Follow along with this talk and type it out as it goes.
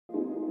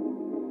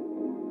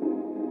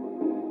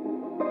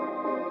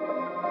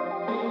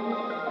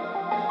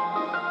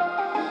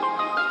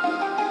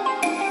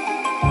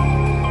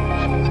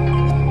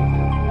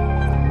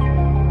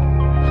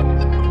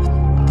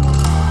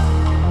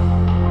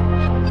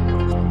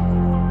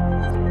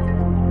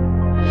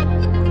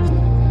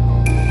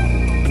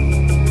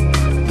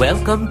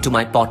Welcome to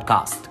my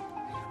podcast,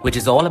 which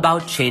is all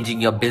about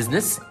changing your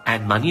business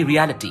and money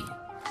reality.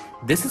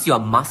 This is your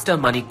master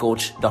money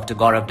coach, Dr.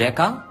 Gaurav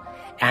Deka,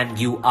 and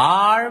you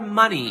are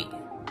money.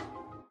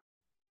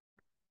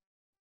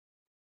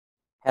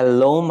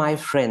 Hello, my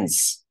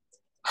friends.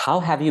 How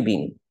have you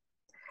been?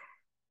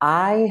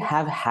 I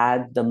have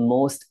had the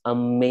most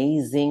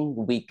amazing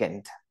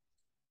weekend,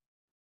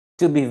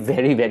 to be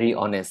very, very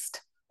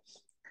honest,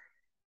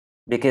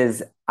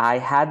 because I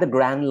had the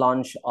grand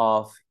launch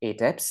of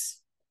ATEPS,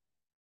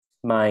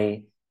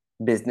 my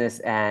business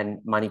and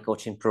money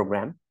coaching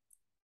program.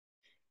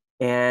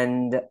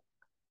 And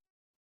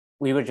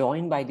we were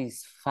joined by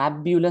these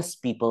fabulous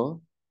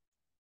people.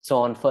 So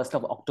on 1st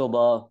of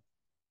October,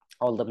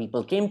 all the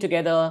people came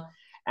together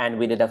and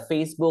we did a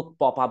Facebook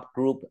pop-up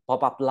group,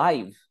 pop-up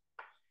live.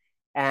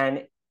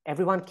 And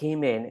everyone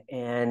came in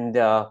and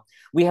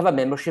we have a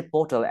membership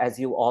portal, as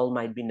you all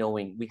might be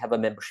knowing. We have a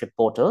membership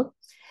portal.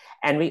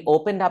 And we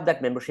opened up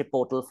that membership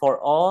portal for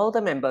all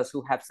the members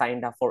who have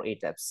signed up for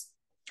ATEPS.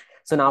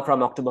 So now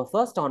from October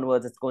 1st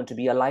onwards, it's going to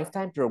be a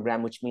lifetime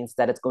program, which means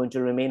that it's going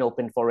to remain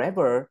open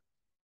forever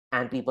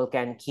and people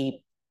can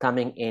keep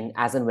coming in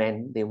as and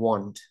when they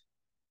want.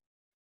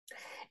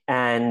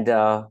 And,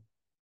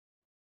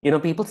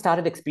 people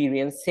started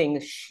experiencing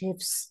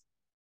shifts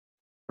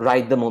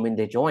right the moment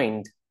they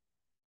joined.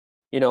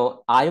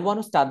 I want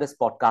to start this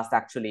podcast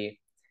actually,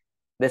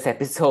 this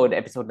episode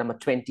number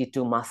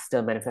 22,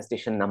 Master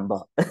Manifestation Number.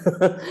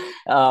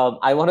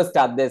 I want to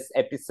start this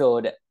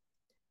episode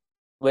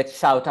with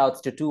shout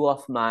outs to two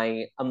of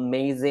my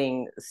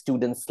amazing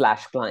students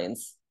 /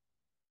 clients.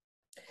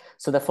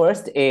 So the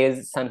first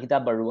is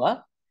Sanhita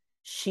Barua.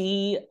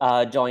 She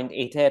joined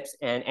ATEPS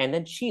and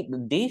then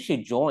the day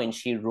she joined,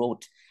 she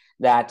wrote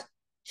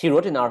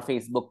in our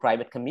Facebook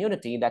private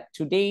community that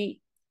today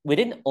we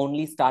didn't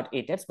only start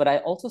ATEPS, but I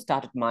also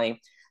started my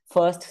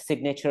first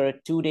signature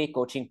 2-day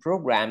coaching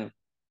program,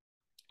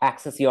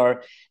 Access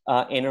Your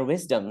Inner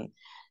Wisdom.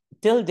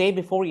 Till day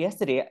before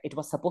yesterday, it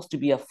was supposed to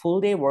be a full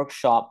day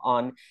workshop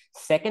on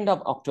 2nd of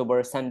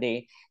October,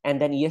 Sunday. And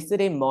then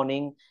yesterday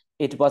morning,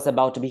 it was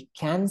about to be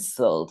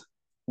canceled.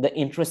 The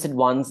interested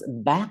ones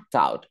backed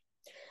out.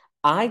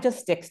 I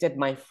just texted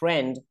my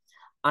friend,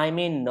 I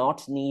may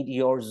not need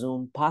your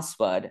Zoom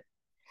password.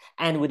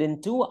 And within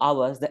 2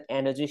 hours, the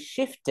energy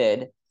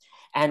shifted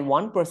and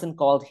one person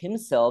called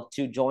himself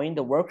to join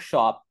the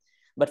workshop,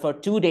 but for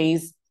 2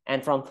 days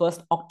and from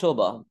 1st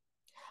October,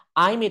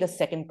 I made a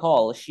second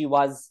call. She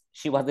was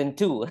in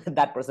 2.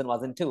 That person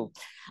was in 2.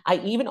 I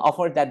even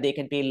offered that they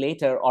can pay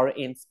later or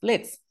in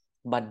splits,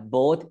 but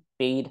both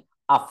paid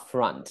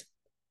upfront.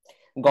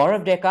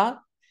 Gaurav Deka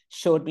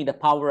showed me the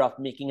power of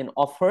making an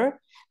offer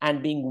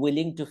and being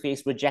willing to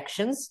face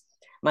rejections.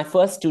 My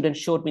first student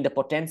showed me the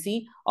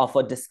potency of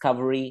a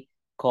discovery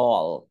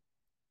call,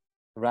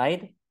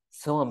 right?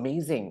 So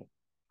amazing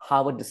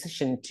how a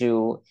decision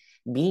to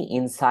be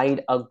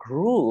inside a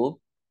group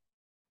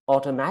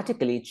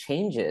automatically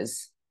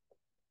changes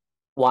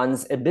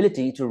one's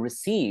ability to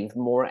receive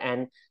more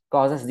and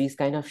causes these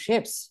kind of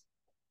shifts.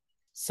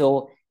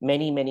 So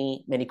many,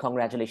 many, many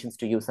congratulations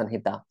to you,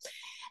 Sanhita.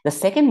 The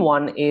second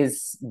one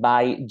is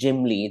by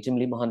Jim Lee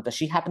Mohanta.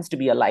 She happens to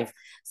be a life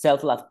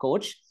self-love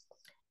coach.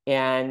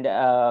 And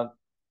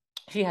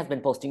she has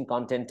been posting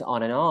content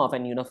on and off.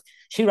 And,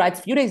 she writes,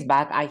 few days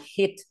back, I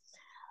hit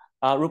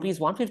rupees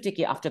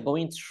 150K after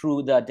going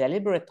through the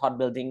deliberate thought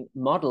building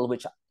model,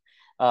 which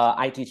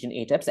I teach in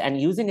ATEPS, and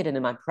using it in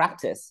my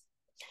practice.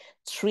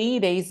 3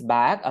 days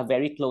back, a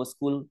very close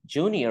school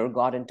junior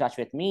got in touch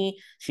with me.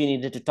 She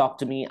needed to talk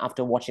to me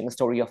after watching a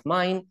story of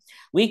mine.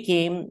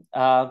 We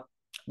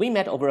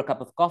met over a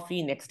cup of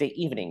coffee next day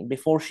evening.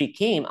 Before she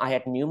came, I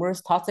had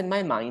numerous thoughts in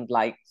my mind,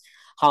 like,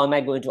 how am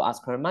I going to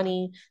ask her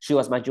money? She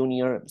was my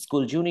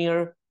school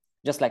junior,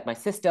 just like my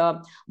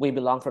sister. We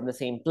belong from the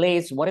same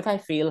place. What if I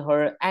fail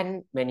her?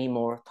 And many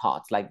more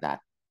thoughts like that.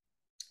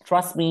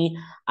 Trust me,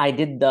 I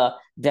did the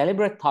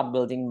deliberate thought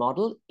building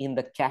model in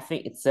the cafe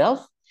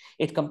itself.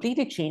 It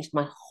completely changed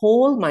my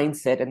whole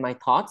mindset and my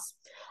thoughts.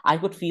 I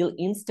could feel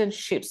instant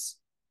shifts.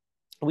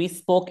 We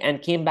spoke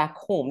and came back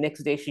home.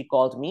 Next day, she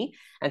called me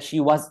and she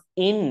was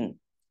in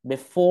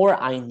before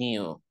I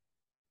knew.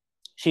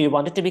 She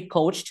wanted to be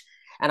coached.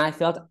 And I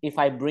felt if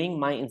I bring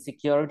my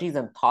insecurities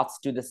and thoughts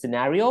to the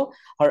scenario,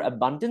 her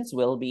abundance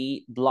will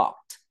be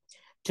blocked.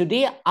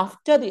 Today,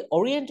 after the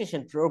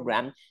orientation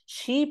program,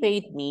 she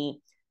paid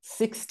me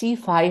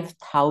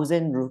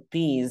 65,000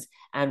 rupees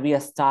and we are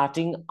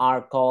starting our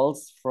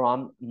calls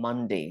from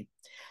Monday.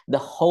 The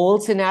whole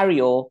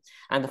scenario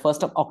and the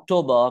 1st of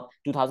October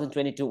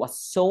 2022 was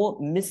so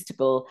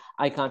mystical,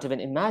 I can't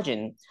even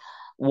imagine.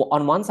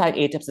 On one side,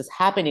 ATEPS is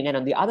happening, and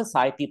on the other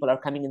side, people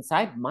are coming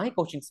inside my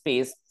coaching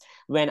space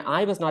when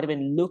I was not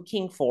even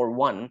looking for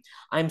one.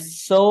 I'm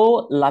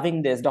so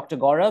loving this. Dr.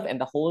 Gaurav and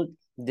the whole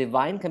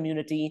divine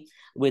community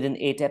within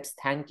ATEPS,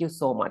 thank you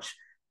so much.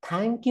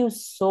 Thank you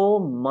so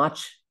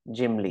much,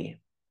 Jim Lee.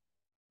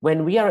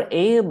 When we are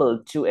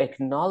able to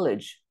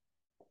acknowledge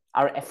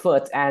our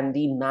efforts and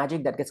the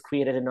magic that gets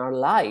created in our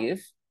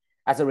life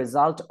as a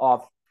result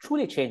of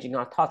truly changing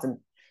our thoughts and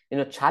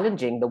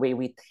challenging the way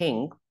we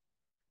think,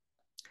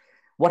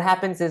 what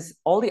happens is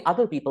all the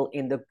other people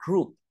in the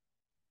group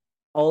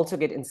also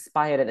get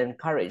inspired and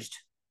encouraged.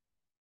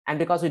 And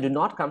because we do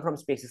not come from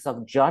spaces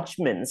of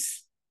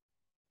judgments,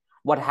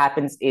 what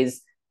happens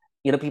is,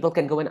 people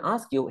can go and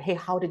ask you, hey,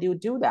 how did you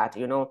do that?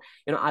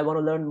 I want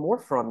to learn more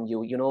from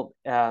you.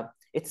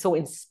 It's so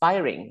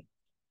inspiring.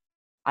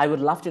 I would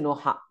love to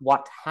know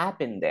what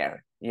happened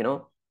there.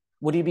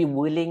 Would you be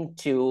willing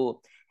to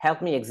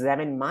help me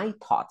examine my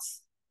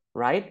thoughts?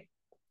 Right?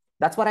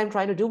 That's what I'm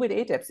trying to do with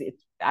ATIPS.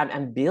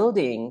 I'm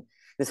building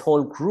this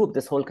whole group,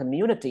 this whole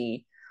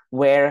community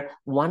where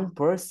one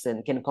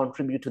person can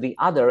contribute to the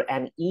other,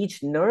 and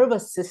each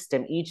nervous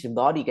system, each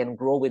body can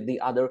grow with the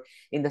other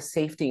in the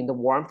safety, in the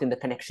warmth, in the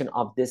connection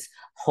of this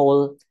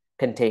whole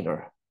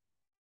container.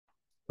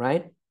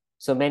 Right?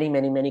 So many,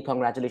 many, many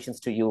congratulations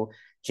to you,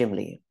 Jim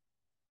Lee.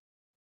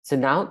 So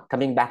now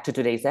coming back to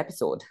today's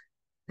episode.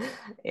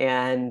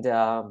 And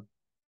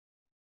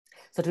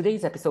so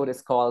today's episode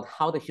is called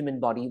How the Human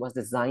Body Was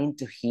Designed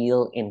to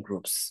Heal in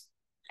Groups.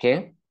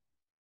 Okay.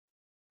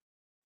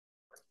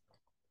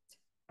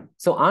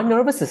 So our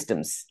nervous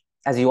systems,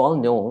 as you all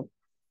know,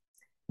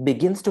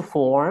 begins to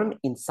form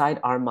inside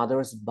our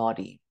mother's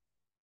body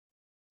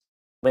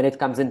when it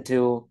comes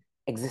into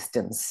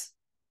existence.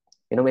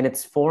 When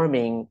it's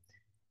forming,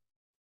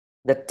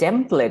 the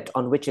template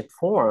on which it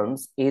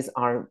forms is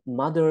our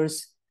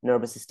mother's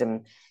nervous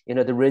system,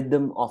 the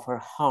rhythm of her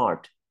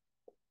heart,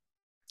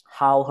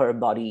 how her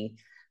body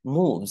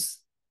moves,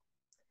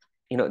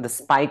 the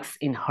spikes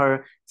in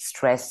her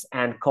stress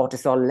and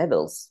cortisol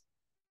levels,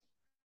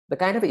 the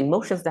kind of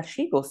emotions that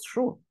she goes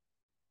through,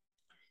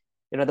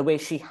 the way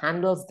she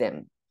handles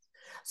them.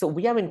 So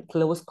we are in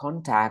close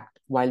contact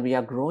while we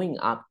are growing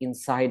up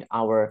inside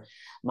our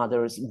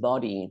mother's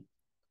body.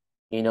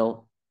 We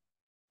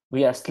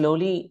are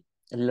slowly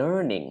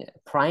learning,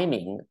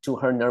 priming to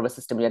her nervous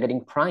system. We are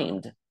getting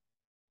primed.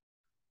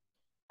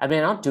 And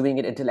we're not doing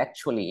it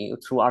intellectually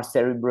through our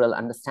cerebral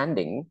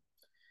understanding,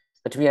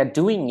 but we are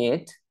doing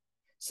it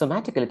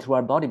somatically through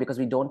our body because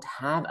we don't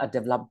have a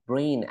developed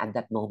brain at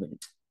that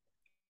moment,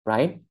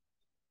 right?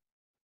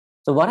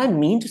 So what I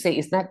mean to say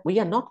is that we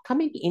are not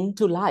coming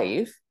into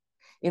life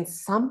in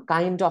some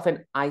kind of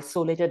an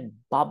isolated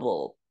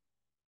bubble.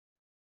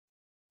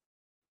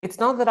 It's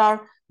not that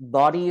our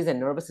bodies and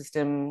nervous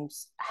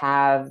systems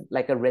have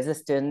like a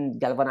resistant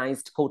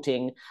galvanized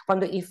coating from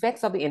the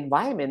effects of the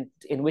environment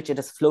in which it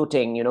is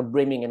floating,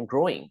 brimming and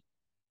growing.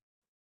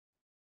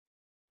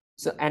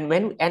 So, and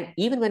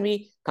even when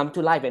we come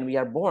to life, when we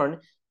are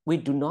born, we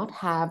do not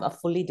have a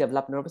fully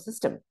developed nervous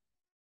system,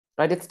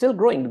 right? It's still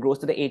growing. It grows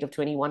to the age of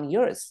 21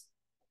 years.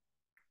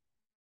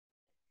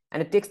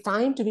 And it takes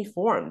time to be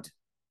formed,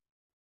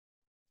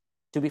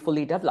 to be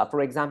fully developed.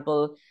 For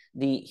example,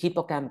 the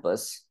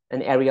hippocampus,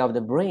 an area of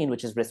the brain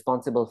which is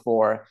responsible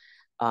for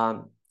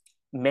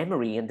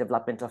memory and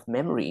development of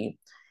memory,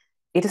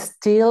 it is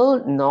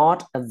still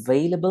not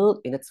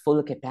available in its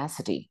full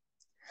capacity.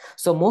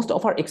 So most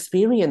of our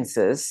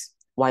experiences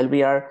while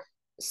we are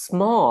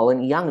small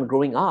and young and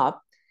growing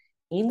up,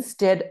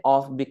 instead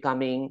of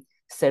becoming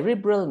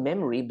cerebral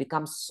memory,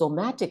 becomes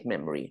somatic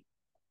memory.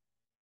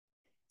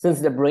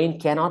 Since the brain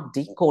cannot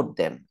decode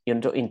them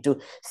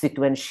into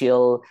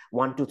sequential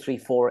 1, 2, 3,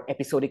 4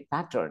 episodic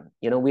pattern.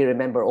 We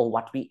remember,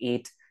 what we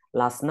ate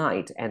last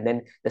night, and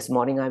then this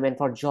morning I went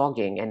for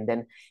jogging, and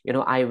then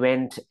I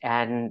went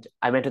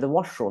to the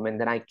washroom, and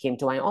then I came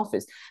to my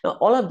office. Now,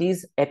 all of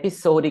these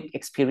episodic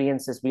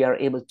experiences, we are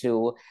able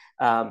to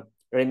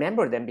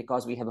remember them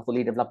because we have a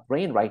fully developed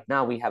brain right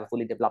now. We have a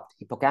fully developed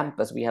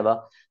hippocampus. We have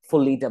a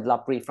fully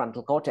developed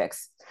prefrontal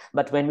cortex.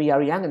 But when we are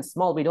young and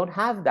small, we don't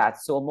have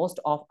that. So most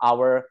of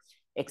our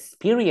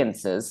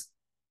experiences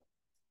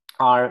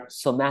are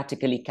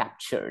somatically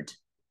captured.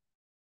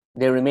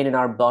 They remain in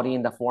our body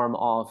in the form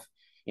of,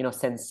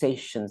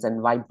 sensations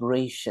and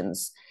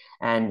vibrations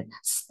and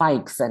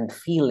spikes and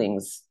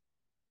feelings.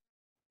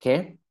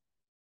 Okay.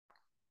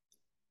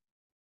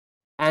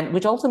 And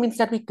which also means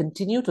that we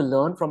continue to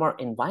learn from our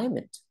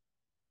environment.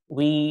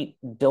 We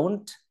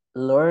don't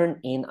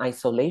learn in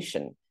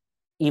isolation.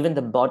 Even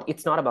the body,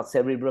 it's not about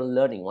cerebral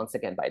learning, once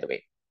again, by the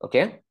way,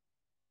 okay?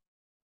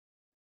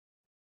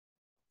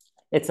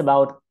 It's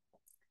about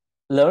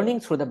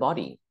learning through the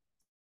body,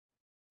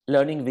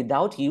 learning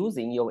without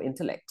using your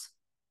intellect,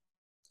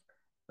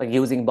 like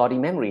using body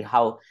memory,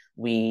 how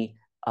we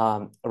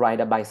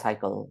ride a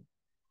bicycle,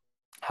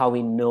 how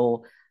we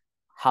know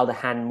how the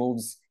hand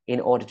moves in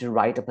order to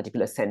write a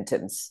particular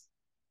sentence,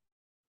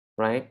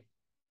 right?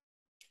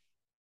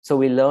 So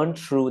we learn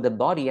through the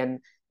body,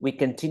 and we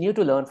continue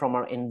to learn from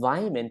our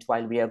environment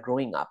while we are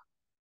growing up.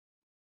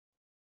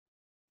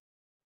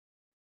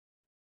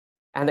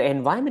 And the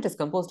environment is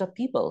composed of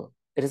people.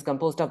 It is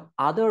composed of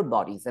other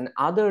bodies and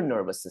other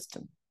nervous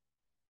system.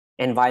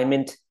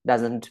 Environment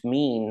doesn't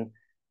mean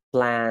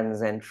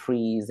plants and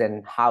trees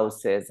and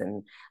houses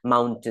and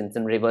mountains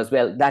and rivers.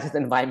 Well, that is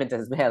environment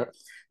as well.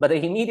 But the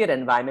immediate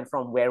environment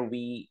from where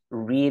we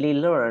really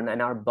learn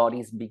and our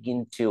bodies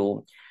begin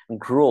to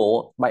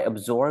grow by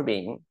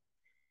absorbing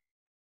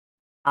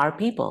are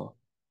people.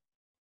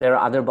 There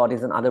are other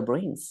bodies and other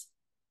brains,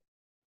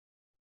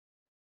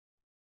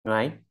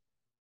 right?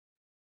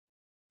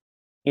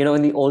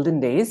 In the olden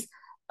days,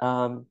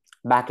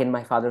 back in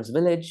my father's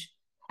village,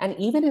 and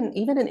even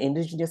in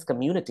indigenous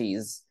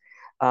communities,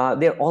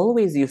 there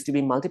always used to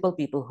be multiple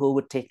people who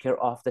would take care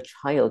of the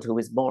child who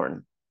is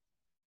born.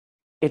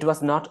 It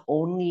was not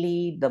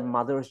only the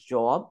mother's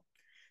job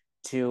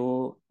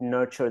to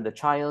nurture the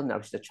child,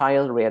 nourish the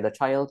child, rear the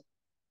child.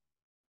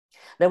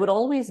 There would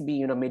always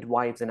be,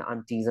 midwives and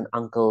aunties and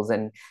uncles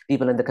and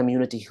people in the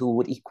community who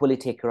would equally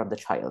take care of the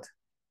child.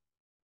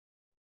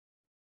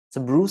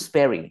 So Bruce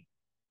Perry,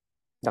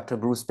 Dr.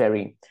 Bruce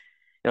Perry,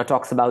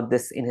 talks about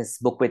this in his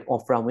book with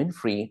Oprah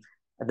Winfrey.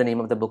 The name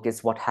of the book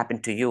is What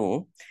Happened to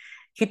You.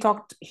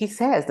 He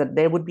says that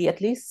there would be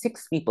at least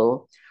 6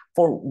 people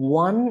for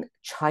one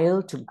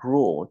child to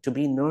grow, to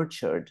be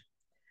nurtured,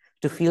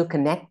 to feel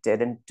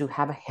connected, and to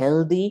have a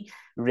healthy,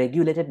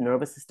 regulated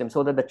nervous system,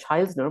 so that the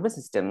child's nervous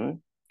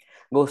system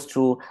goes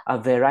through a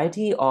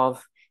variety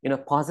of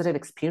positive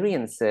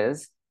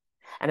experiences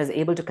and is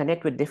able to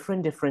connect with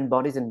different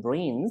bodies and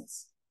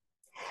brains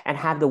and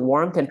have the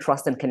warmth and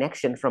trust and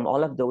connection from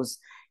all of those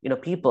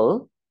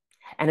people,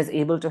 and is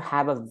able to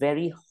have a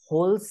very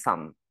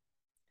wholesome,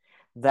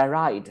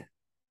 varied,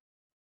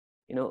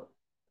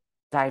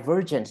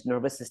 divergent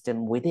nervous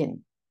system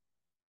within.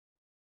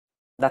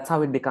 That's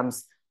how it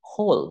becomes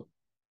whole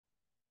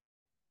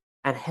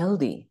and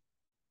healthy,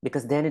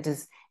 because then it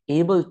is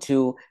able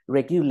to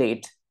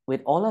regulate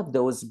with all of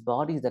those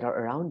bodies that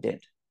are around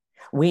it.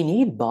 We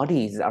need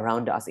bodies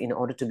around us in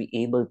order to be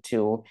able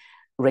to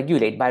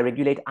regulate. By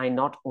regulate, I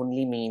not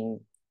only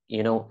mean,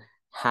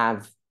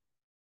 have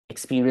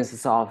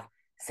experiences of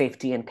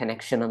safety and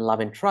connection and love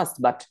and trust,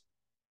 but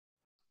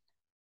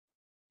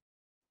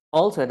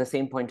also at the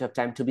same point of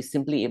time to be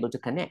simply able to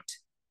connect,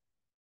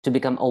 to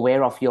become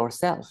aware of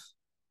yourself,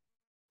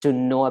 to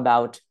know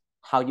about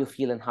how you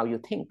feel and how you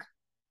think,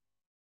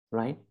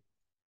 right?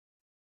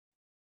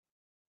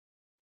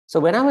 So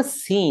when I was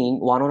seeing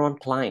one-on-one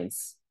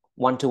clients,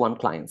 one-to-one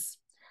clients,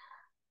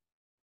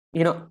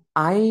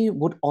 I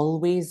would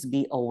always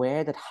be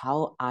aware that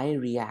how I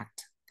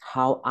react,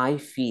 how I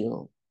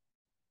feel,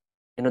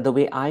 the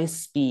way I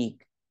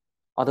speak,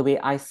 or the way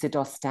I sit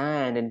or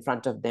stand in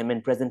front of them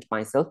and present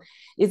myself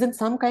is in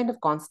some kind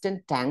of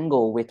constant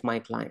tango with my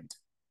client.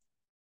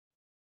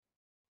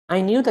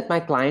 I knew that my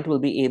client will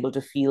be able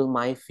to feel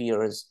my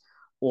fears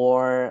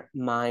or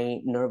my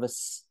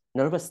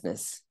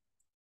nervousness,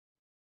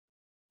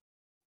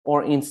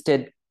 or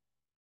instead,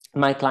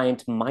 my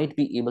client might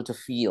be able to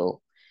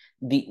feel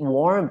the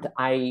warmth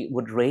I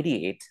would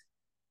radiate,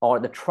 or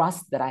the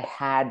trust that I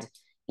had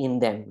in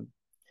them,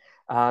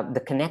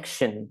 the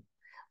connection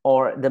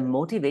or the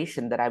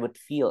motivation that I would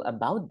feel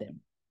about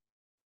them.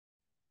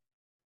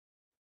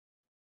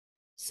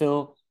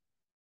 So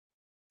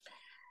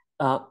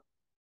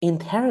in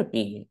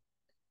therapy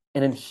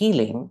and in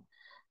healing,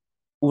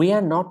 we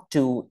are not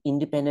two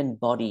independent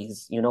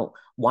bodies,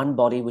 one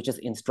body which is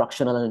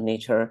instructional in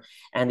nature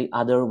and the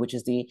other which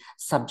is the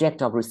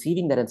subject of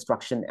receiving that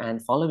instruction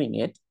and following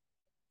it.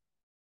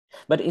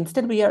 But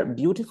instead, we are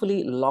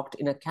beautifully locked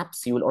in a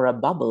capsule or a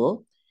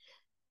bubble,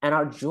 and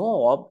our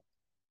job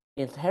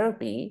in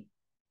therapy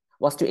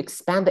was to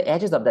expand the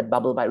edges of that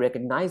bubble by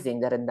recognizing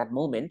that in that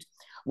moment,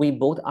 we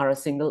both are a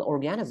single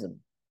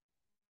organism.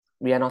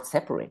 We are not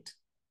separate.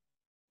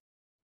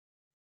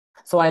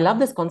 So I love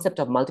this concept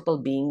of multiple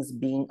beings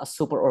being a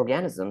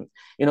superorganism.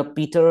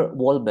 Peter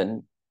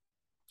Wolben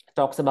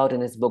talks about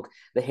in his book,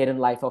 The Hidden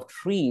Life of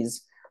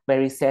Trees,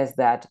 where he says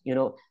that,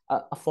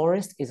 a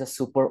forest is a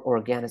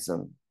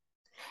superorganism.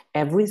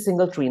 Every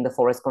single tree in the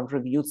forest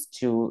contributes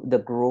to the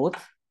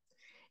growth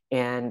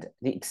and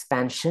the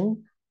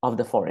expansion of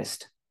the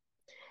forest.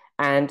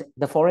 And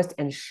the forest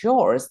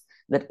ensures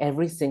that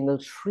every single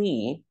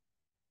tree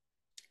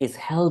is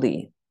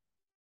healthy.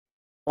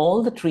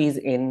 All the trees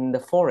in the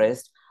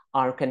forest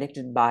are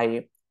connected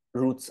at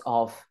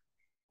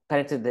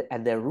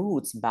their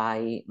roots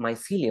by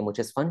mycelium, which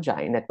is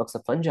fungi, networks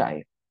of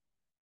fungi.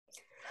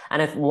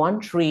 And if one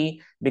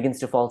tree begins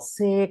to fall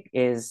sick,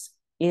 is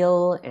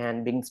ill,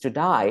 and begins to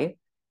die,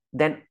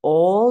 then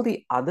all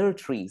the other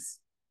trees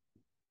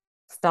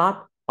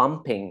start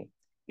pumping,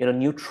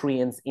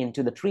 nutrients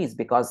into the trees,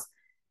 because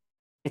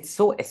it's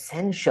so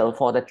essential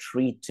for the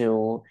tree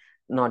to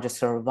not just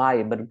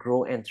survive, but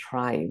grow and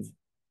thrive,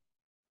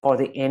 for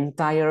the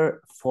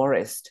entire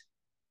forest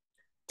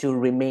to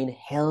remain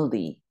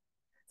healthy,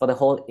 for the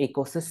whole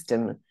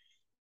ecosystem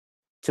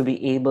to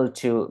be able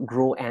to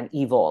grow and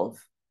evolve.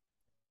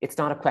 It's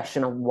not a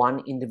question of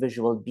one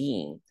individual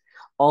being.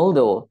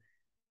 Although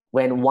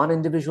when one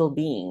individual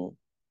being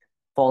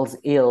falls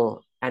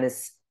ill and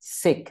is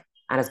sick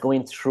and is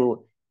going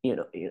through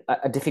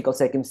a difficult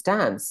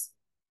circumstance,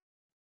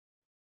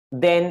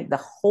 then the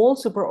whole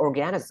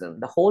superorganism,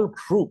 the whole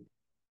group,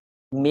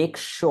 makes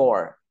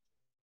sure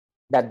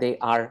that they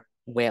are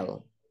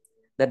well,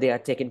 that they are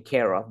taken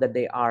care of, that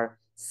they are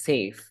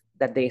safe,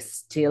 that they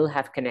still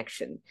have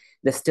connection,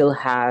 they still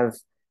have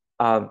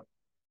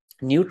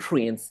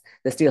nutrients,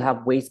 they still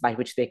have ways by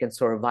which they can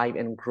survive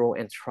and grow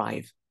and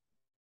thrive.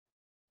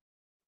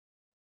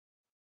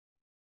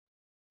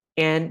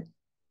 And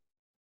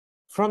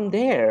from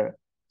there,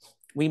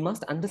 we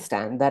must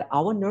understand that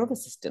our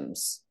nervous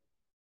systems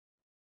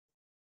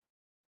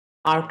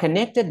are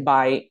connected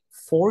by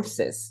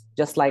forces,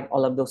 just like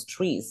all of those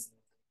trees,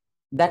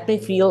 that may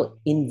feel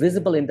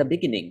invisible in the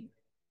beginning,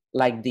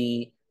 like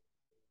the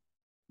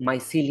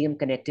mycelium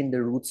connecting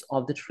the roots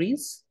of the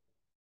trees,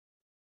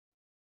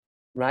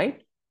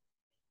 right?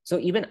 So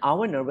even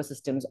our nervous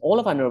systems, all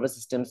of our nervous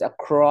systems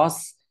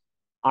across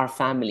our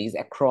families,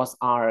 across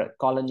our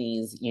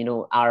colonies,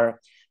 our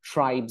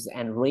tribes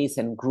and race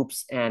and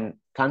groups and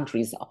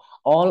countries,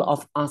 all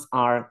of us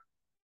are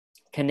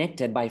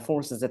connected by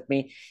forces that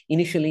may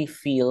initially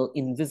feel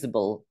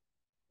invisible,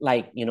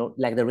 like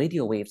like the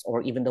radio waves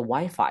or even the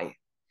Wi-Fi.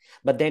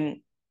 But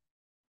then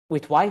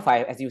with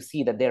Wi-Fi, as you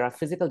see, that there are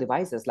physical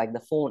devices like the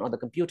phone or the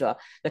computer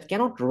that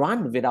cannot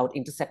run without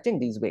intercepting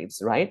these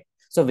waves, right?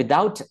 So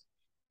without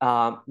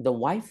the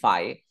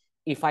Wi-Fi,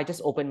 if I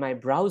just open my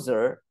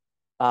browser,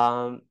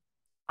 I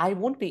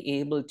won't be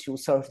able to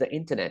surf the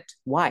internet.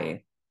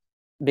 Why?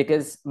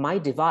 Because my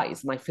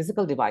device, my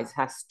physical device,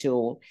 has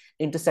to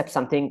intercept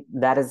something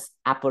that is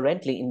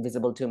apparently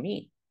invisible to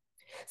me.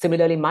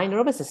 Similarly, my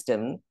nervous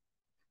system,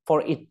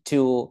 for it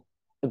to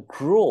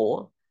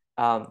grow,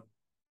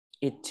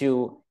 it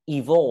to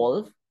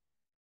evolve,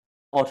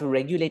 or to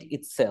regulate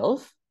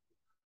itself,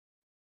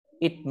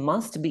 it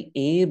must be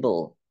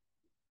able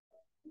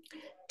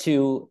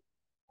to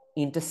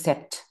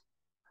intercept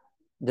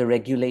the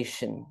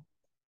regulation,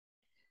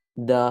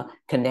 the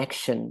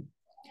connection,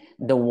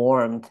 the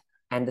warmth,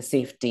 and the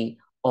safety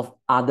of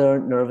other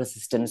nervous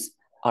systems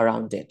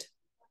around it,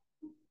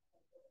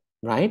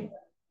 right?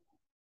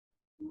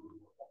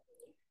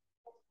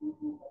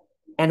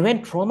 And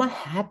when trauma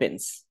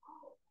happens,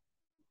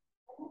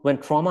 when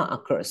trauma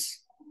occurs,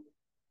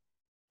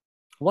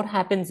 what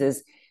happens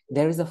is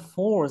there is a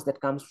force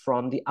that comes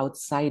from the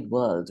outside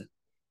world.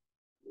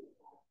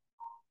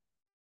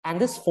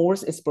 And this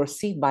force is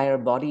perceived by our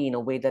body in a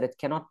way that it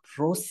cannot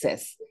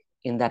process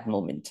in that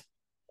moment.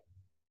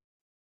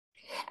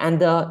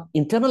 And the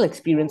internal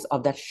experience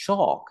of that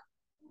shock,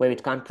 where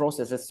it can't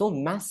process, is so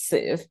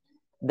massive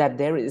that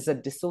there is a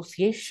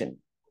dissociation,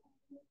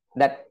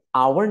 that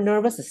our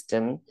nervous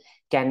system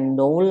can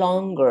no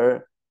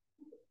longer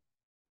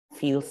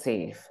feel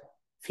safe,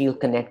 feel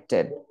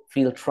connected,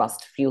 feel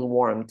trust, feel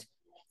warmth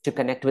to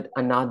connect with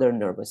another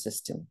nervous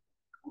system.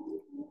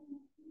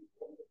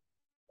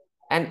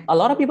 And a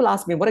lot of people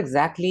ask me, what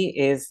exactly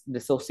is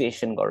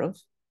dissociation, Gaurav?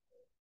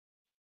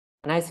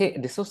 And I say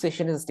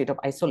dissociation is a state of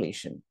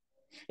isolation.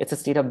 It's a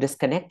state of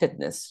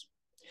disconnectedness.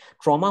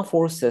 Trauma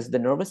forces the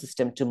nervous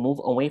system to move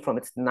away from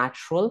its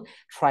natural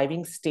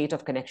thriving state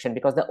of connection,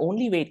 because the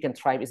only way it can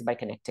thrive is by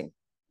connecting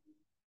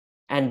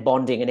and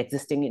bonding and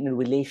existing in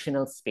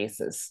relational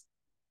spaces.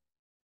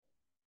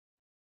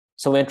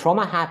 So when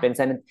trauma happens,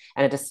 and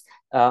it is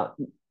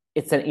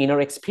it's an inner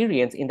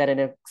experience, in that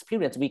inner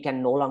experience we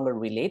can no longer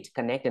relate,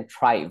 connect, and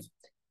thrive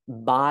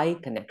by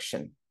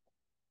connection.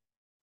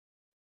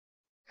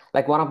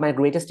 Like one of my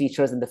greatest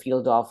teachers in the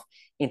field of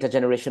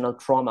intergenerational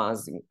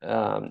traumas,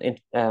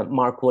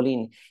 Mark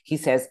Wolin, he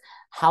says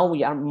how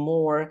we are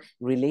more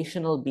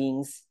relational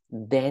beings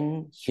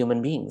than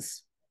human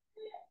beings.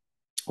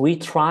 We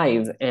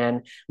thrive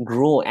and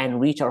grow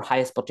and reach our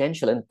highest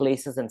potential in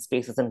places and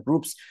spaces and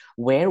groups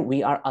where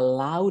we are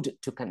allowed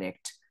to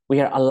connect, we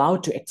are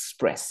allowed to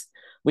express,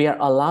 we are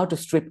allowed to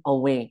strip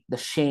away the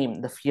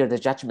shame, the fear, the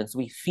judgments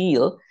we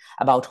feel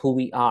about who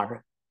we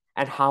are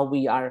and how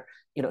we are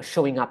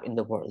showing up in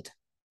the world.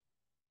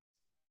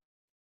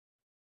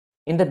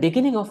 In the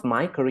beginning of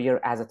my career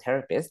as a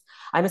therapist,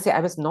 I must say I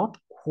was not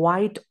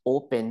quite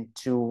open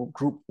to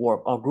group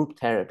work or group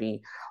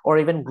therapy or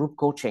even group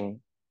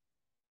coaching,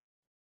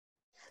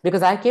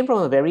 because I came from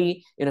a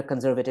very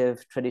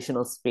conservative,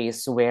 traditional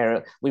space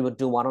where we would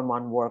do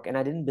one-on-one work, and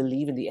I didn't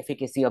believe in the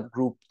efficacy of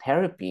group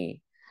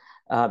therapy.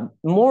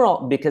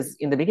 More because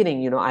in the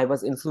beginning, I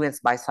was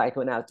influenced by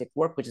psychoanalytic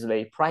work, which is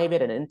very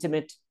private and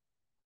intimate.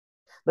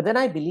 But then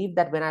I believed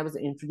that when I was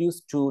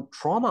introduced to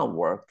trauma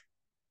work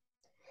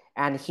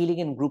and healing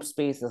in group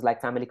spaces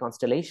like family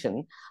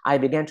constellation, I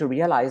began to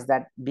realize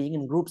that being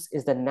in groups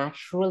is the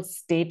natural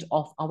state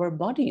of our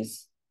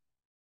bodies.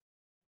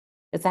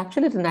 It's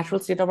actually the natural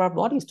state of our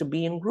bodies to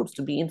be in groups,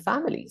 to be in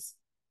families,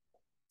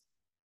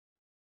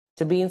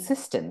 to be in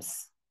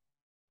systems.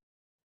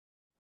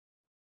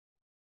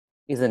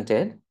 Isn't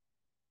it?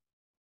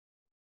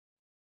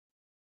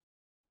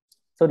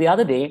 So the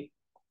other day,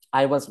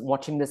 I was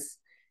watching this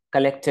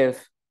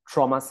collective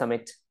trauma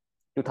summit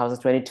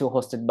 2022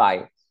 hosted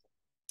by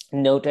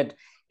noted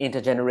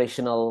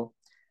intergenerational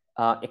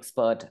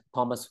expert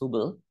Thomas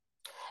Hübl.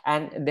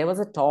 And there was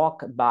a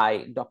talk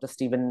by Dr.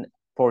 Stephen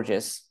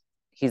Porges.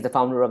 He's the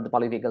founder of the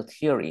polyvagal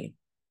theory.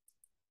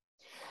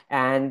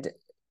 And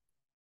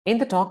in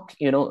the talk,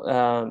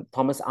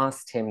 Thomas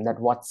asked him that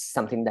what's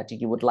something that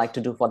you would like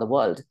to do for the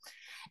world?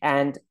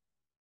 And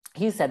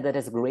he said that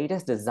his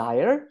greatest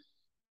desire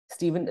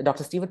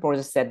Dr. Stephen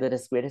Porges said that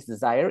his greatest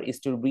desire is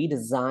to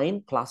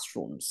redesign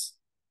classrooms.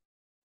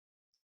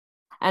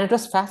 And it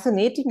was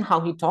fascinating how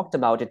he talked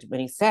about it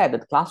when he said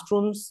that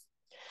classrooms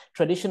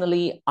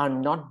traditionally are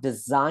not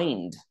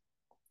designed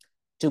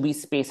to be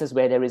spaces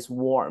where there is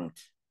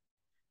warmth,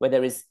 where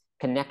there is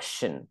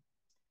connection,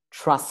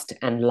 trust,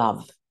 and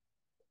love.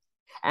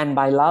 And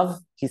by love,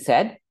 he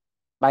said,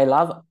 by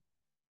love,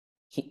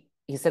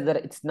 he said that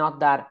it's not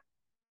that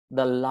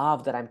the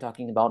love that I'm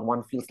talking about,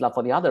 one feels love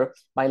for the other.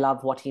 By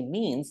love, what he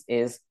means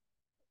is,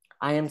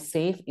 I am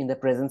safe in the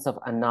presence of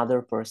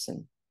another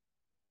person.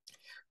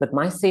 But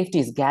my safety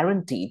is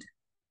guaranteed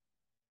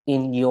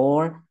in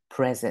your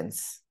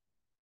presence.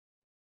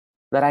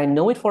 That I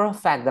know it for a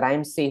fact that I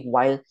am safe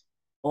while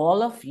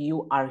all of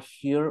you are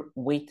here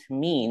with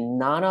me.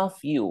 None of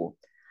you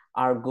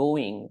are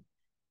going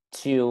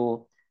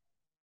to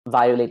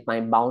violate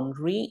my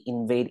boundary,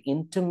 invade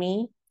into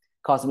me,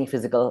 cause me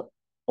physical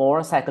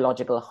or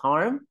psychological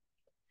harm.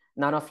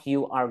 None of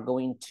you are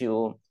going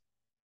to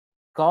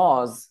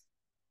cause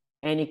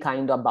any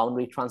kind of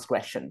boundary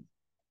transgression.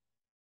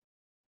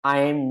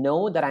 I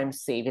know that I'm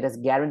safe. It is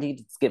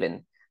guaranteed, it's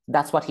given.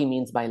 That's what he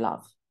means by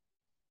love.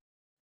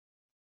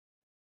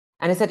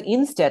 And he said,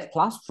 instead,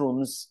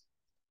 classrooms,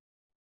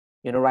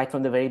 right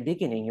from the very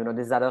beginning,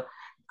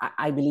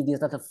 I believe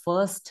these are the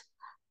first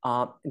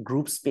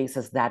group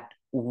spaces that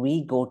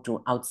we go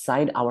to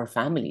outside our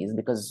families,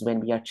 because when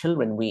we are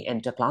children, we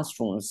enter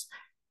classrooms,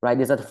 right?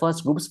 These are the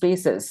first group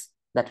spaces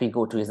that we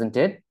go to, isn't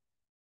it?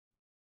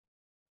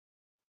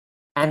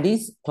 And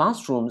these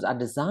classrooms are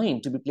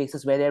designed to be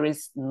places where there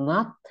is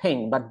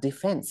nothing but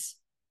defense.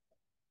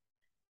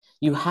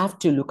 You have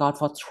to look out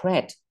for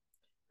threat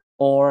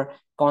or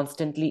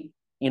constantly,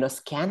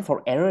 scan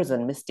for errors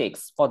and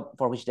mistakes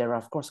for which there are,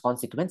 of course,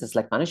 consequences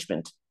like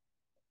punishment.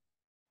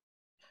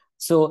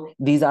 So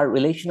these are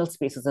relational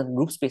spaces and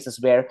group spaces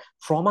where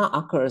trauma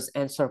occurs,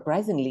 and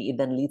surprisingly, it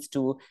then leads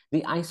to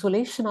the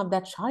isolation of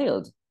that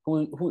child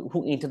who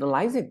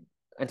internalizes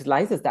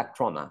that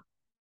trauma.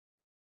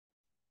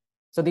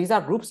 So these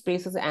are group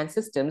spaces and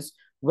systems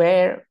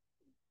where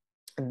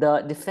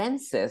the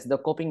defenses, the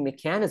coping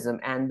mechanism,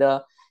 and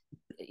the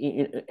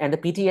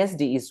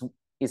PTSD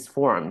is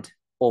formed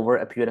over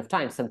a period of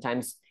time.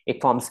 Sometimes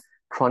it forms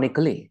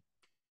chronically.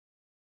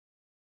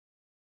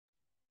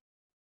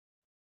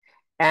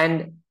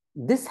 And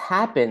this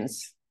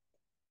happens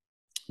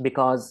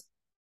because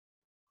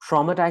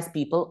traumatized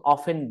people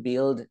often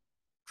build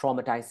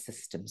traumatized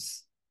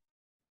systems.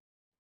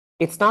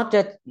 It's not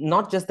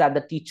just that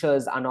the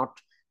teachers are not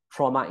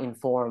trauma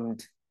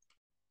informed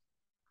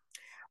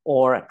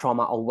or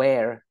trauma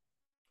aware,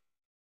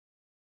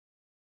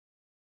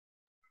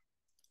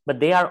 but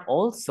they are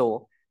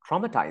also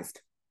traumatized.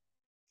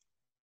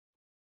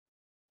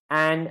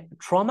 And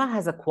trauma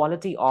has a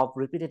quality of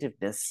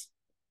repetitiveness,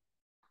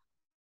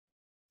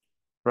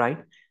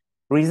 right?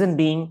 Reason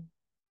being,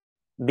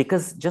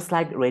 because just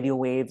like radio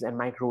waves and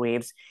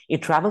microwaves,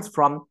 it travels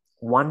from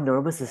one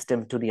nervous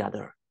system to the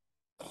other.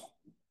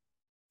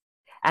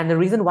 And the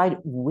reason why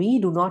we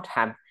do not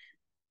have,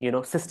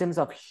 systems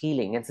of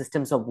healing and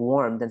systems of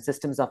warmth and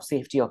systems of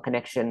safety or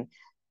connection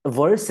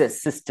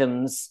versus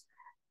systems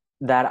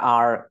that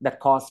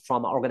cause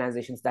trauma,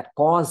 organizations that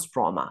cause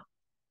trauma,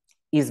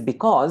 is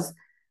because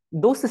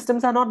those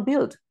systems are not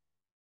built.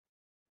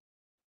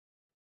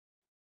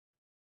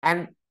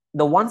 And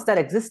the ones that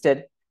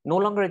existed no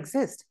longer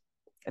exist.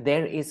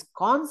 There is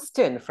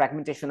constant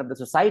fragmentation of the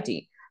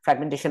society,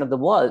 fragmentation of the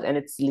world, and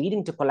it's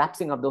leading to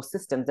collapsing of those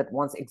systems that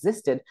once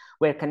existed,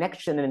 where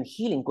connection and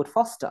healing could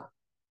foster.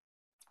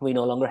 We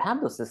no longer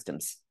have those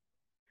systems.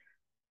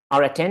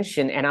 Our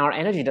attention and our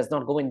energy does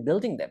not go in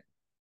building them.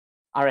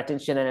 Our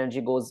attention and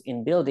energy goes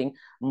in building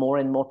more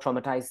and more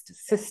traumatized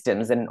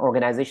systems and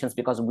organizations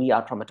because we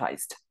are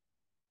traumatized.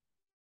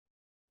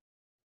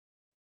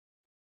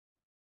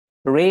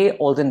 Ray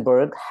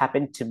Oldenburg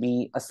happened to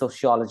be a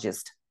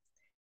sociologist.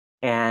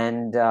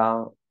 And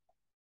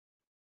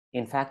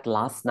in fact,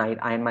 last night,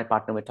 I and my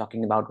partner were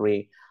talking about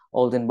Ray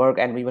Oldenburg,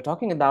 and we were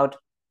talking about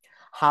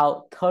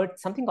how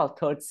something called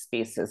third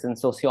spaces in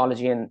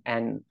sociology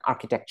and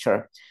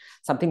architecture,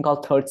 something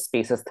called third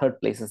spaces,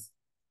 third places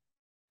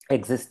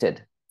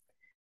existed.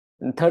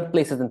 And third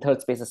places and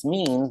third spaces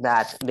mean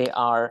that they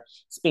are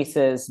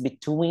spaces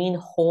between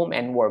home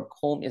and work.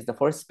 Home is the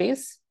first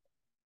space,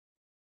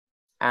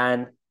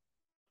 and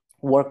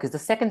work is the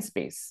second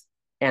space.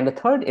 And the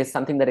third is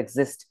something that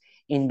exists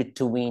in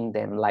between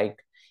them, like,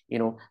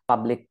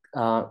 public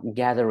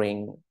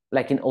gathering,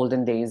 like in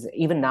olden days.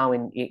 Even now,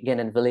 again,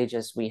 in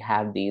villages, we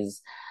have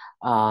these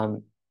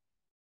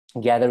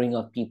gathering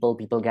of people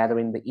gather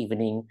in the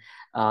evening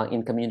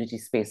in community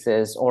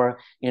spaces, or,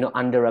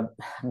 under a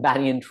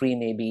banyan tree,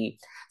 maybe.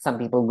 Some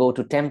people go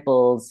to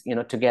temples,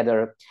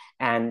 together,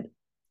 and,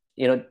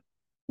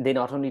 they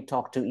not only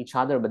talk to each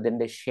other, but then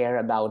they share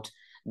about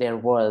their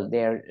world,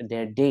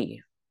 their day,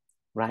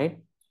 right?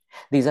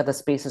 These are the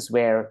spaces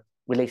where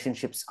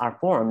relationships are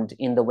formed.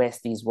 In the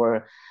West, these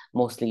were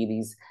mostly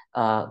these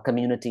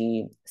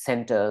community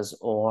centers,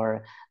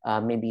 or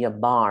maybe a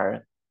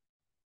bar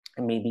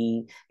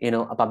maybe,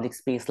 a public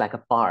space like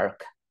a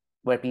park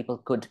where people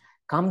could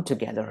come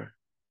together.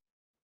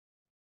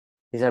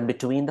 These are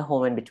between the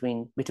home and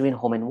between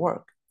home and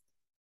work.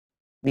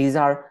 These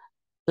are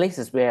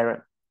places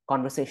where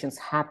conversations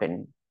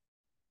happen,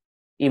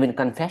 even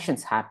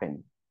confessions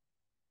happen.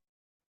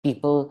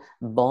 People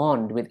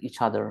bond with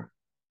each other.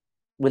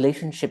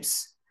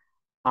 Relationships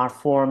are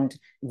formed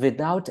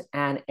without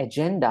an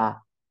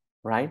agenda,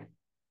 right?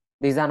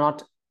 These are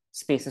not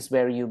spaces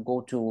where you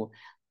go to,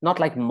 not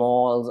like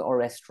malls or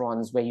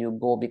restaurants where you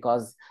go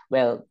because,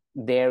 well,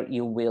 there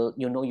you are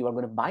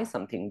going to buy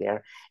something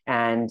there.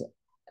 And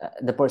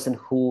the person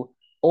who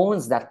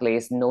owns that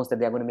place knows that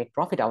they're going to make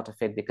profit out of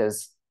it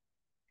because,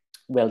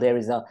 well, there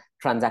is a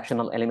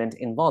transactional element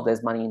involved,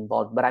 there's money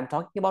involved. But I'm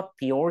talking about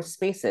pure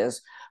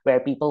spaces where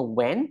people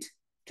went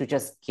to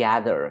just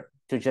gather,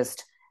 to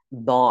just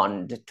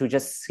bond, to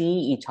just see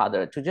each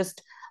other, to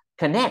just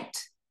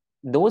connect.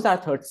 Those are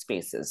third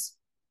spaces.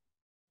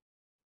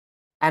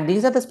 And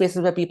these are the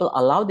spaces where people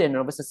allow their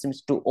nervous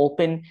systems to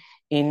open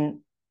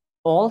in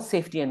all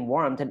safety and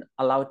warmth and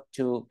allow it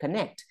to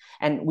connect.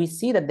 And we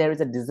see that there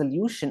is a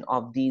dissolution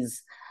of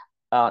these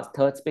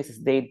third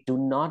spaces. They do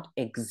not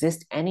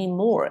exist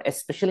anymore,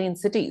 especially in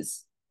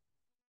cities.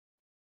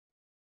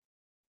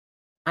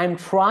 I'm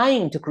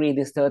trying to create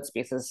these third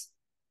spaces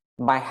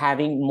by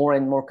having more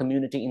and more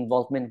community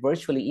involvement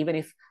virtually, even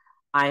if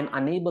I'm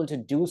unable to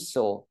do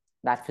so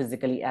that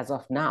physically as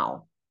of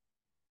now.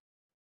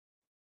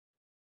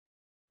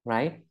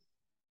 Right?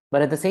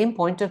 But at the same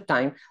point of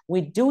time,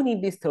 we do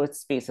need these third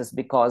spaces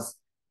because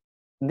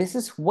this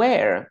is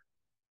where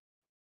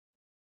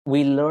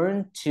we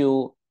learn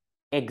to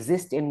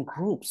exist in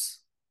groups.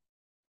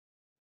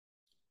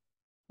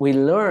 We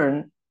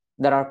learn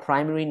that our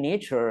primary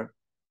nature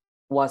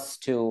was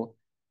to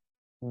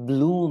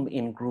bloom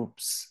in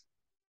groups,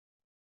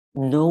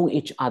 know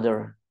each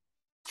other,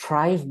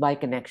 thrive by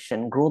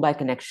connection, grow by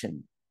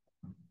connection.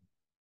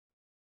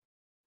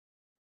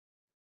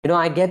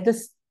 I get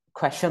this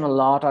question a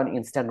lot on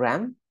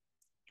Instagram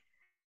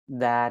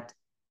that,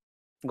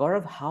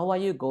 Gaurav, how are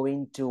you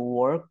going to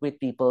work with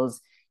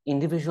people's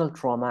individual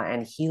trauma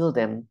and heal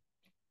them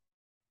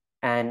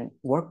and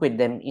work with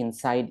them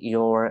inside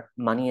your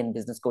money and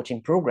business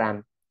coaching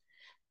program?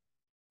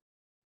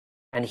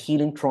 And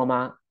healing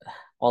trauma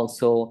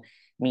also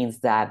means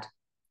that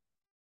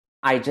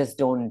I just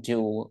don't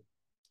do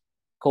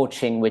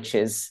coaching, which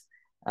is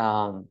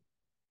motivational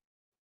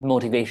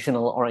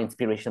or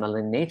inspirational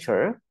in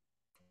nature.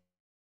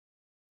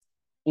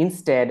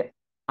 Instead,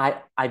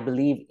 I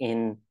believe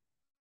in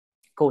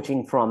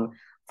coaching from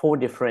 4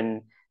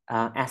 different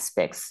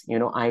aspects.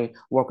 I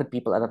work with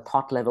people at a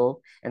thought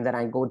level, and then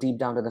I go deep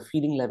down to the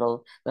feeling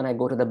level, then I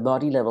go to the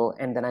body level,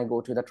 and then I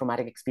go to the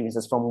traumatic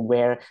experiences from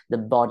where the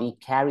body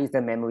carries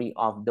the memory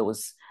of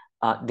those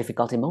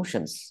difficult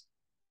emotions,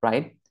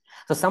 right?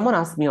 So someone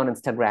asked me on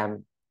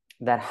Instagram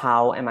that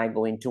how am I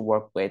going to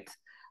work with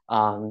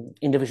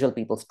individual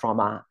people's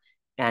trauma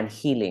and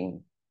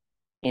healing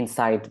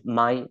inside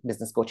my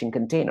business coaching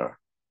container?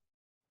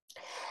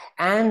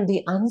 And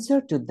the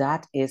answer to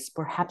that is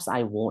perhaps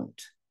I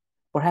won't.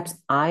 Perhaps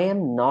I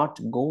am not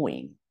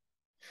going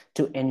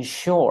to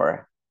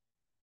ensure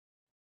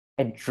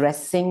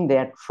addressing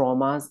their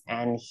traumas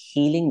and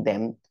healing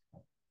them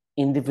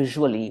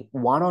individually,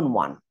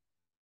 one-on-one,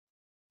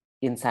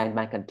 inside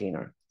my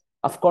container.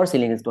 Of course,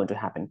 healing is going to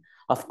happen.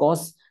 Of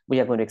course, we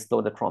are going to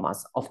explore the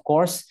traumas. Of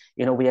course,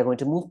 we are going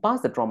to move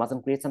past the traumas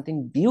and create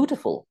something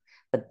beautiful.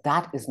 But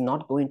that is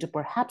not going to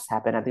perhaps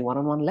happen at the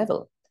one-on-one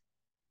level,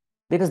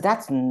 because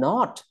that's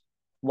not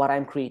what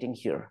I'm creating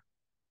here.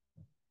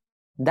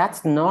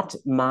 That's not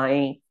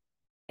my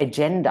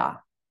agenda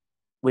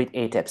with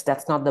ATIPS.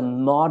 That's not the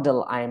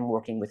model I am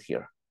working with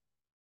here.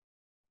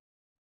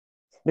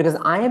 Because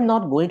I am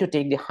not going to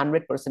take the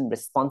 100%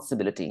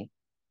 responsibility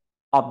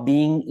of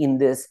being in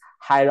this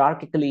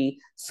hierarchically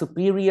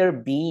superior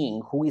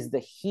being who is the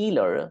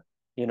healer,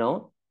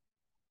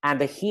 and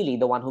the healing,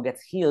 the one who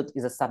gets healed,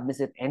 is a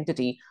submissive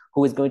entity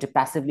who is going to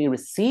passively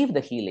receive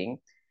the healing,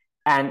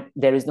 and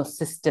there is no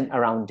system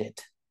around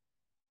it.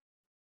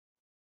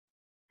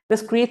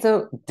 This creates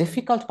a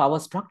difficult power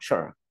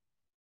structure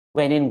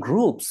when in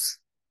groups,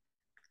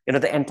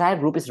 the entire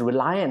group is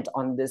reliant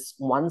on this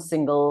one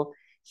single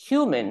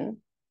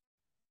human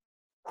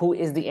who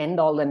is the end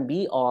all and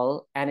be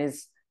all and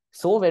is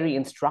so very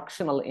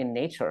instructional in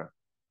nature.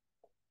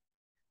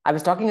 I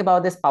was talking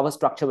about this power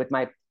structure with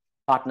my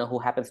partner who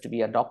happens to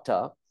be a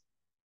doctor,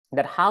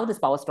 that how this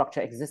power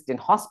structure exists in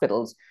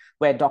hospitals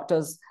where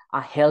doctors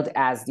are held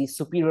as the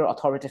superior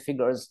authority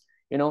figures,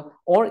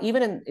 or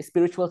even in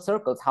spiritual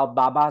circles, how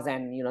babas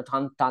and,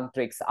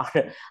 tantrics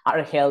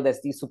are held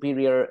as the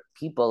superior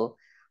people,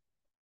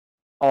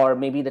 or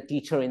maybe the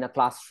teacher in a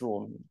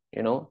classroom,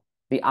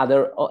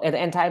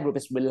 the entire group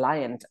is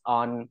reliant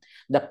on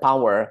the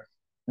power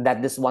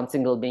that this one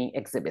single being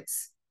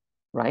exhibits,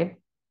 right?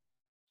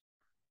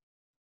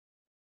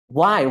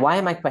 Why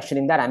am I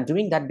questioning that? I'm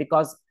doing that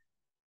because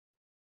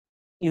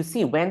you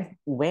see,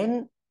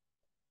 when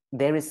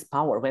there is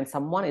power, when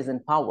someone is in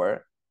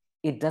power,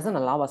 it doesn't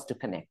allow us to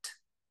connect.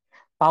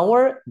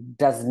 Power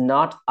does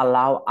not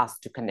allow us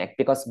to connect,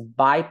 because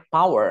by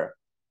power,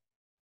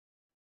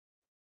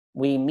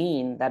 we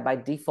mean that by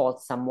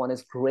default, someone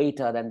is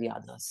greater than the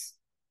others.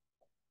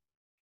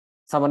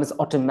 Someone is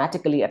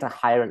automatically at a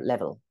higher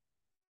level.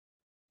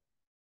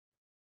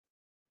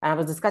 And I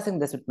was discussing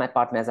this with my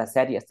partner, as I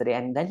said yesterday,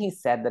 and then he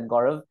said that,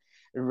 Gaurav,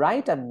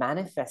 write a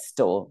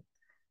manifesto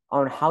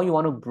on how you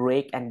want to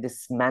break and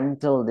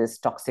dismantle this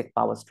toxic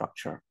power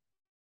structure.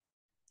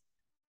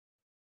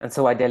 And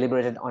so I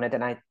deliberated on it,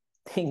 and I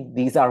think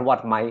these are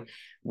what my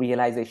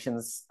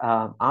realizations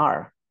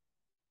are.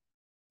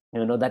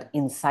 That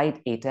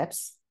inside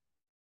ATEPS,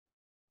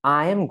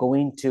 I am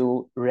going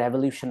to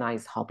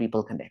revolutionize how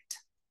people connect.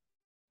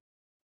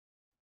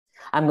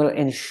 I'm going to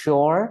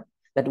ensure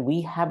that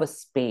we have a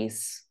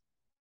space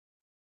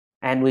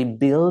and we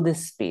build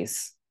this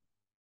space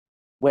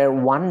where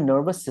one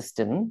nervous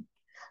system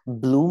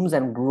blooms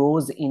and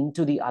grows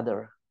into the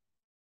other.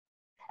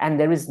 And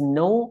there is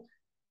no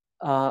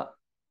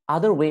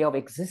other way of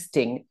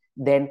existing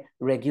than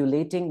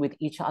regulating with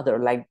each other,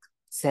 like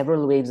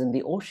several waves in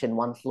the ocean,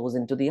 one flows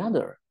into the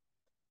other.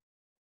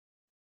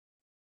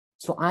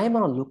 So I am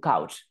on a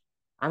lookout.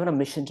 I'm on a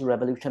mission to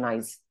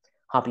revolutionize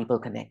how people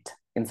connect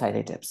inside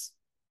ATEPS.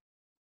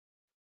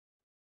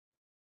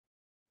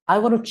 I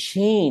want to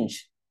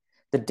change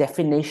the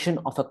definition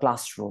of a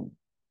classroom,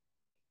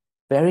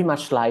 very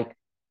much like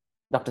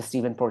Dr.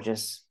 Stephen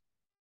Porges,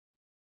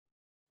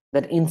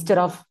 that instead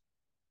of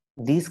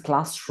these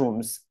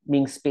classrooms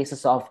being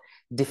spaces of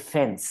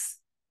defense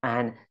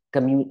and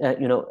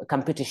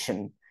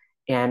competition,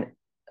 and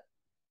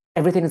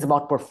everything is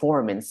about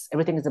performance,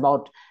 everything is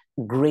about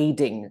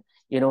grading,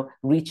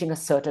 reaching a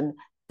certain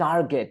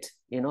target,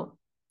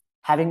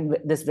 having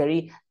this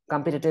very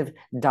competitive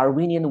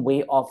Darwinian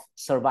way of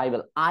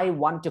survival. I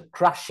want to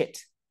crush it.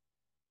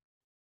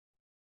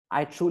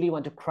 I truly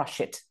want to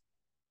crush it.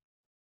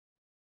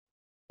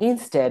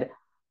 Instead,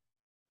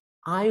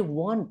 I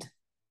want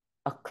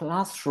a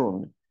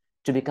classroom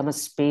to become a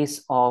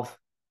space of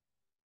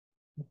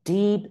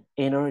deep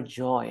inner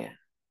joy,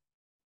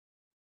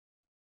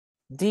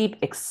 deep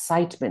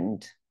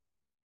excitement,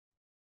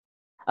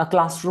 a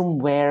classroom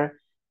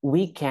where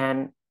we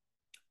can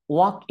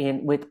walk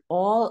in with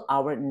all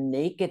our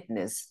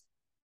nakedness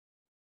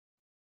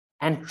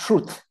and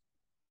truth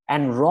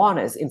and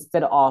rawness,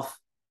 instead of,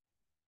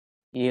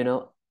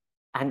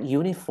 an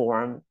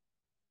uniform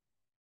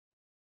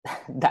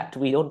that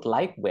we don't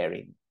like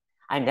wearing.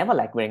 I never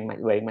like wearing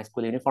my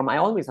school uniform. I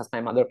always ask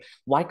my mother,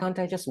 why can't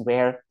I just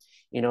wear,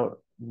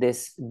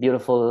 this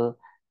beautiful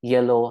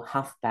yellow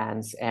half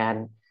pants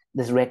and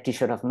this red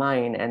t-shirt of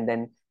mine? And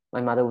then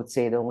my mother would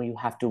say, no, you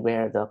have to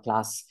wear the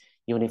class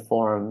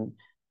uniform.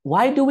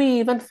 Why do we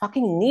even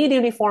fucking need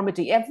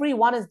uniformity?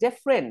 Everyone is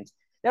different.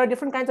 There are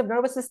different kinds of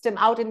nervous system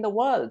out in the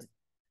world.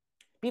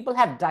 People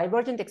have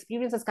divergent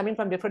experiences coming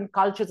from different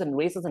cultures and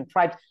races and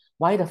tribes.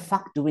 Why the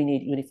fuck do we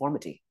need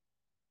uniformity?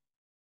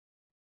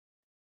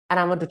 And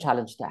I want to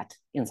challenge that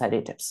inside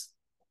ATEPS.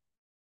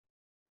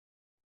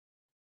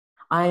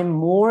 I'm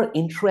more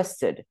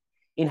interested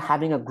in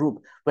having a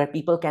group where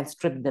people can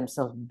strip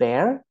themselves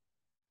bare,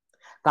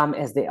 come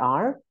as they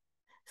are,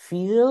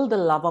 feel the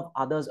love of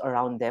others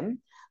around them,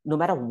 no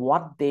matter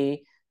what,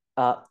 they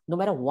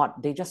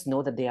just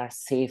know that they are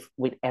safe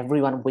with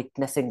everyone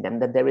witnessing them,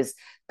 that there is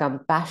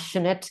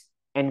compassionate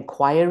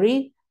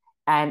inquiry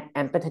and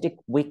empathetic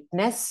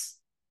witness,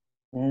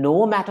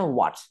 no matter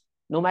what,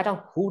 no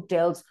matter who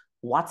tells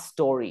what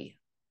story,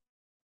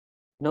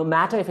 no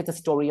matter if it's a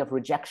story of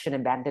rejection,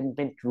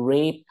 abandonment,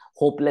 rape,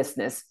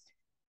 hopelessness.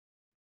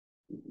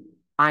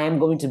 I am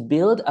going to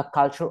build a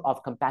culture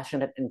of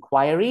compassionate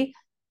inquiry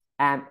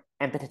and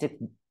empathetic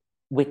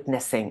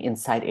witnessing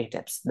inside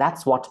ATEPS.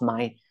 That's what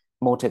my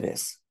motive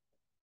is.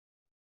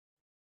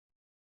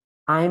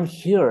 I'm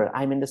here,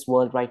 I'm in this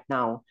world right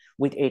now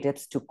with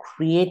ATEPS to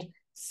create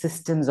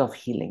systems of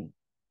healing.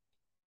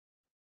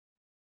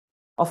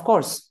 Of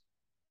course,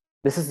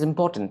 this is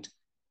important.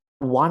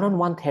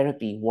 One-on-one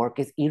therapy work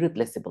is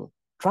irreplaceable.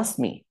 Trust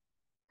me.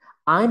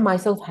 I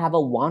myself have a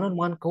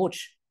one-on-one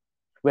coach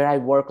where I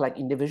work like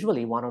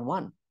individually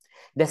one-on-one.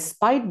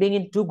 Despite being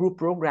in 2 group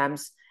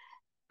programs,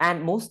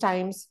 and most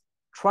times,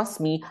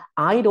 trust me,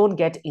 I don't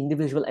get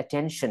individual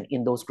attention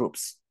in those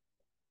groups.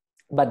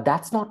 But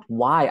that's not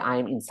why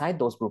I'm inside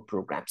those group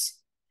programs.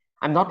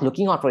 I'm not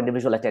looking out for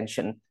individual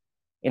attention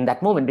in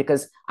that moment,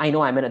 because I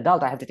know I'm an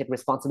adult. I have to take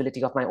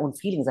responsibility of my own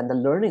feelings and the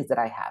learnings that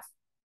I have.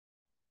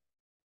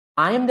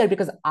 I am there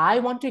because I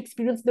want to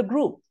experience the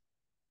group,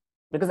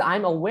 because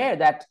I'm aware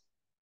that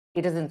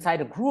it is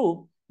inside a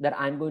group that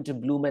I'm going to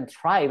bloom and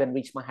thrive and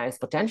reach my highest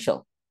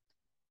potential.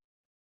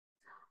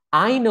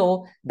 I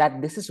know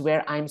that this is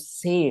where I'm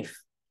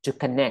safe to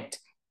connect,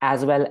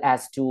 as well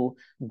as to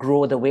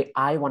grow the way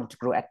I want to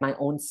grow, at my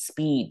own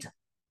speed,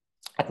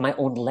 at my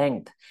own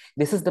length.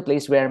 This is the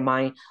place where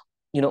my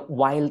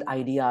wild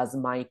ideas,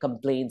 my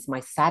complaints,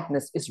 my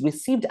sadness is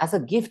received as a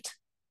gift.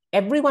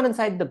 Everyone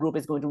inside the group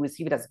is going to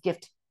receive it as a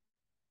gift.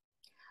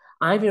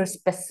 I'm here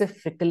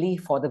specifically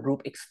for the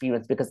group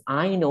experience because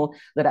I know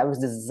that I was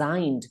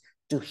designed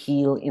to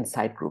heal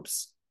inside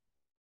groups.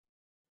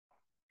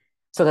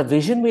 So the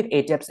vision with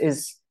ATEPS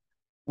is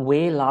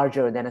way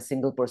larger than a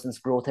single person's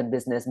growth in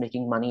business,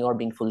 making money, or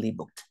being fully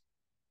booked.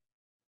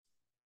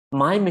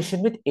 My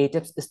mission with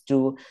ATEPS is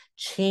to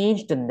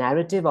change the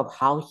narrative of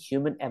how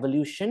human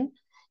evolution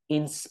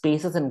in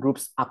spaces and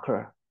groups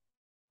occur.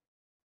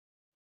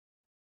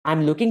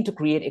 I'm looking to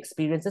create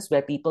experiences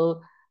where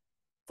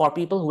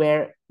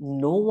where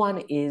no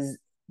one is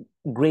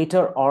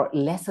greater or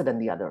lesser than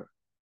the other.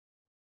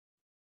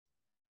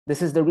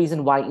 This is the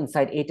reason why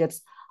inside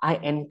ATEPS, I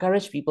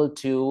encourage people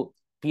to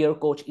peer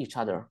coach each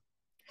other.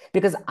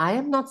 Because I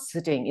am not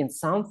sitting in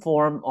some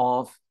form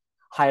of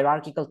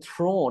hierarchical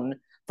throne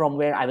from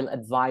where I will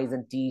advise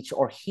and teach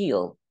or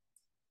heal.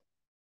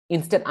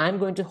 Instead, I'm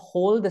going to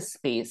hold the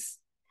space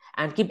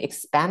and keep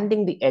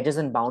expanding the edges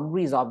and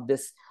boundaries of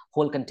this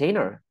whole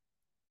container.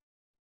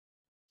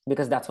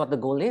 Because that's what the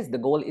goal is. The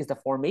goal is the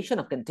formation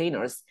of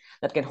containers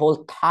that can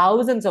hold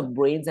thousands of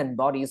brains and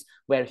bodies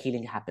where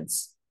healing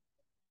happens.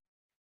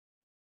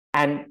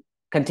 And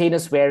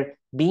containers where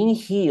being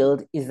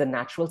healed is the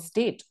natural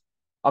state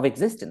of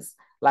existence.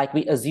 Like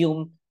we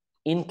assume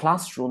in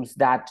classrooms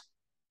that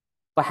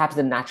perhaps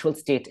the natural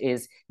state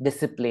is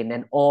discipline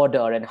and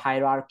order and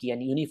hierarchy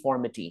and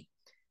uniformity.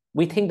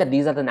 We think that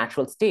these are the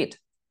natural state.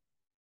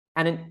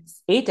 And in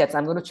ATEPS,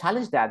 I'm going to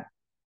challenge that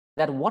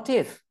what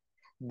if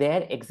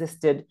there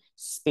existed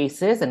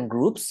spaces and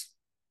groups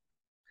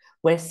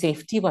where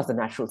safety was the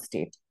natural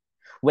state,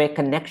 where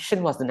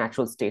connection was the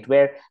natural state,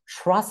 where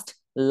trust,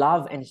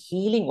 love, and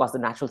healing was the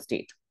natural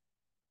state.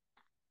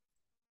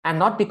 And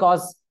not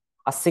because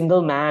a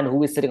single man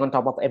who is sitting on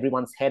top of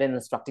everyone's head and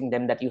instructing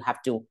them that you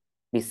have to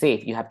be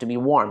safe, you have to be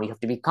warm, you have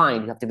to be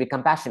kind, you have to be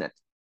compassionate.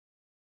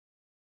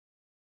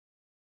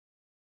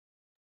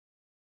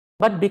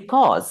 But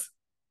because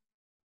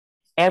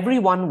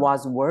everyone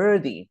was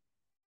worthy,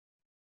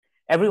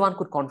 everyone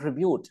could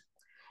contribute,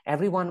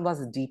 everyone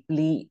was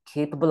deeply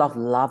capable of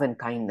love and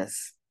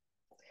kindness.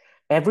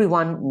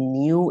 Everyone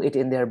knew it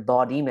in their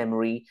body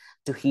memory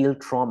to heal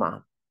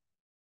trauma,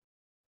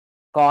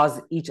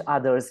 cause each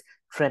other's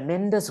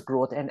tremendous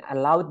growth, and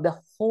allowed the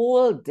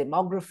whole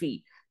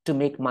demography to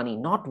make money.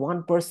 Not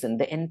one person,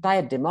 the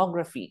entire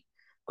demography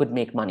could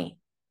make money.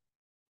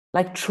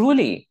 Like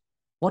truly,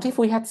 what if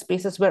we had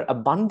spaces where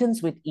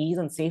abundance with ease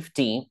and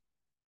safety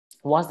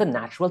was the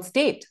natural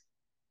state?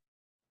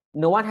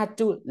 No one had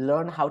to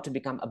learn how to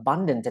become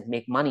abundant and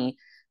make money,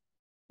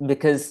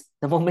 because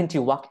the moment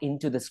you walk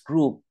into this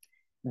group,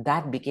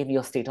 that became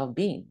your state of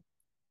being.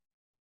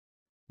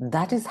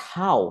 That is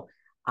how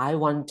I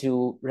want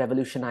to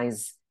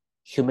revolutionize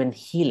human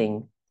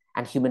healing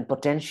and human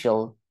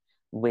potential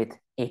with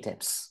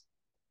ATEPS.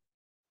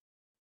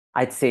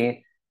 I'd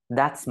say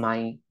that's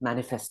my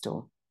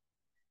manifesto.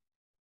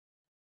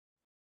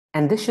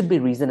 And this should be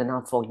reason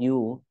enough for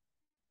you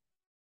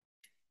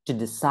to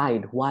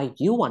decide why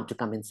you want to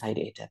come inside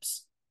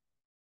ATEPS.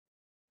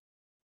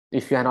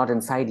 If you are not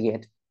inside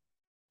yet,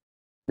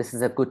 this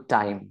is a good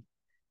time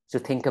to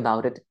think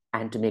about it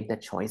and to make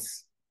that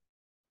choice.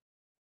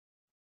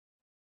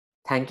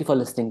 Thank you for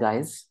listening,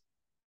 guys.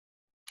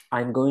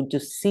 I'm going to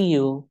see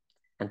you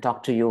and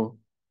talk to you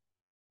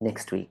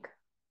next week.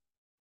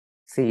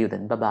 See you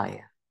then.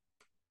 Bye-bye.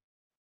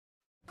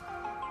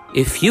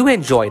 If you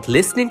enjoyed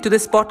listening to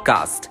this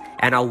podcast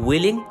and are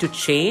willing to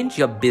change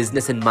your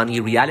business and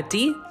money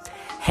reality,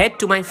 head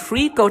to my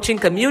free coaching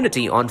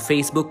community on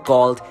Facebook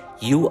called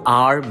You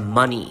Are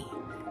Money.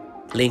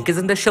 Link is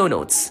in the show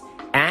notes.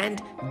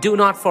 And do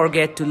not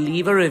forget to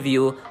leave a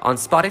review on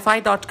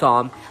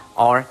Spotify.com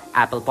or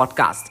Apple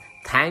Podcast.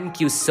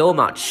 Thank you so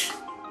much.